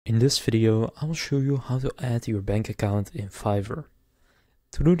In this video, I will show you how to add your bank account in Fiverr.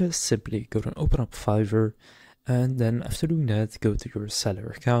 To do this, simply go and open up Fiverr, and then after doing that, go to your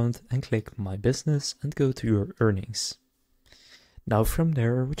seller account and click My Business and go to your earnings. Now from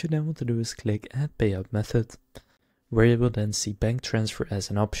there, what you then want to do is click Add Payout Method, where you will then see bank transfer as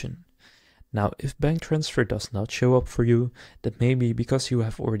an option. Now, if bank transfer does not show up for you, that may be because you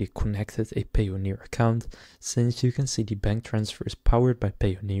have already connected a Payoneer account, since you can see the bank transfer is powered by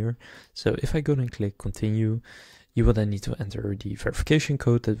Payoneer. So if I go and click continue, you will then need to enter the verification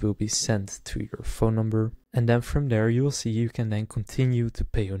code that will be sent to your phone number. And then from there, you will see you can then continue to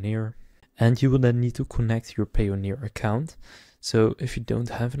Payoneer. And you will then need to connect your Payoneer account. So if you don't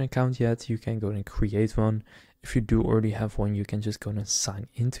have an account yet, you can go and create one. If you do already have one, you can just go and sign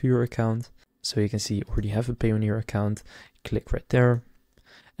into your account. So you can see you already have a Payoneer account, click right there,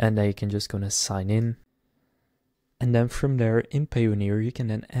 and then you can just go and sign in. And then from there in Payoneer, you can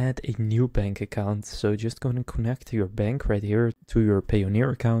then add a new bank account. So just go and connect to your bank right here to your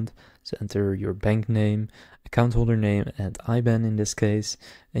Payoneer account. So enter your bank name, account holder name, and IBAN in this case.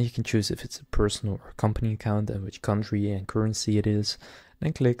 And you can choose if it's a personal or company account and which country and currency it is.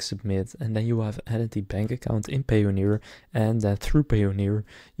 Then click submit, and then you will have added the bank account in Payoneer, and then through Payoneer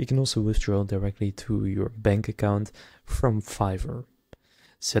you can also withdraw directly to your bank account from Fiverr.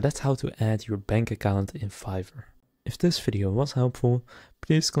 So that's how to add your bank account in Fiverr. If this video was helpful,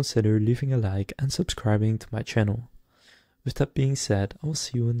 please consider leaving a like and subscribing to my channel. With that being said, I will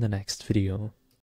see you in the next video.